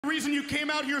The reason you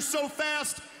came out here so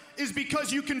fast is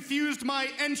because you confused my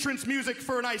entrance music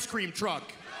for an ice cream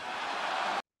truck.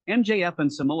 MJF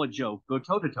and Samoa Joe go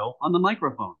toe-to-toe on the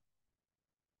microphone.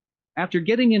 After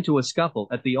getting into a scuffle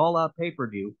at the All Out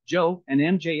pay-per-view, Joe and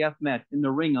MJF met in the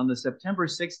ring on the September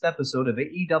 6th episode of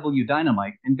AEW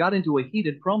Dynamite and got into a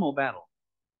heated promo battle.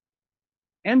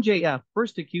 MJF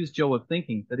first accused Joe of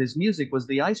thinking that his music was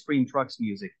the ice cream truck's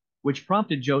music, which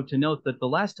prompted Joe to note that the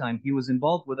last time he was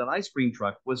involved with an ice cream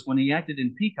truck was when he acted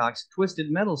in Peacock's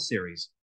Twisted Metal series.